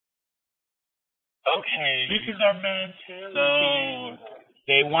Okay. This is our man, Taylor. So,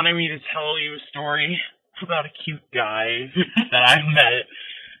 they wanted me to tell you a story about a cute guy that I met.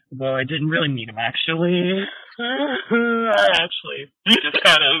 Well, I didn't really meet him, actually. I actually just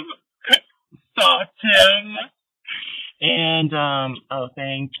kind of stalked him. And, oh,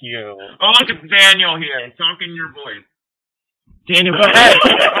 thank you. Oh, look, it's Daniel here. Talking your voice. Daniel, go ahead.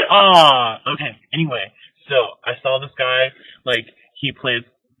 Okay. Anyway, so I saw this guy, like, he plays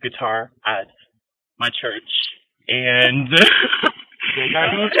guitar at my church, and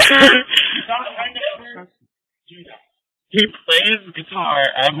he plays guitar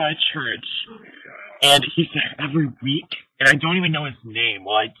at my church, and he's there every week, and I don't even know his name.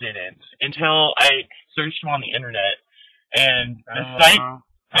 Well, I didn't until I searched him on the internet, and the site,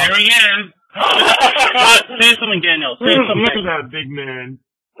 there he is. Say something, Daniel. Say something. Look at that big man.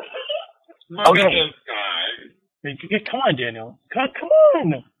 Look Okay. at this guy. Hey, come on, Daniel. Come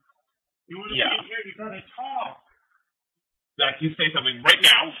on. You want to Yeah. be here? You gotta talk. Zach, you say something right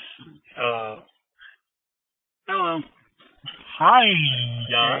now. Hello. Hi.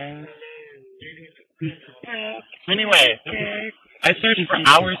 Yeah. So anyway, I searched for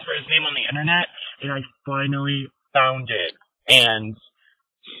hours for his name on the internet, and I finally found it. And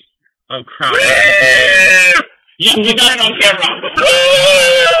oh crap! You got it on camera.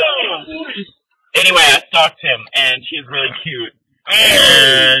 Anyway, I stalked him, and she's really cute.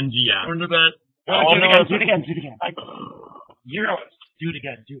 And yeah. Under that. Do it again. Zero. Do it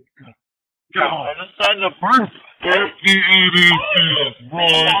again. Do it. Go. I just said the first.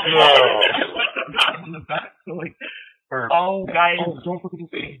 On the back, so like. Oh, guys, don't forget to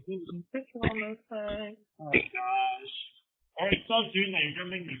say. Oh my gosh. Alright, stop doing that. You're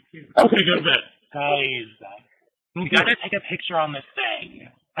gonna make me puke. Okay, good bit. Guys, we gotta take a picture on this thing.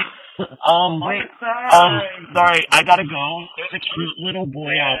 Sorry, I gotta go. There's a cute little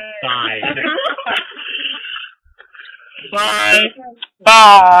boy outside.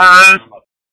 Bye.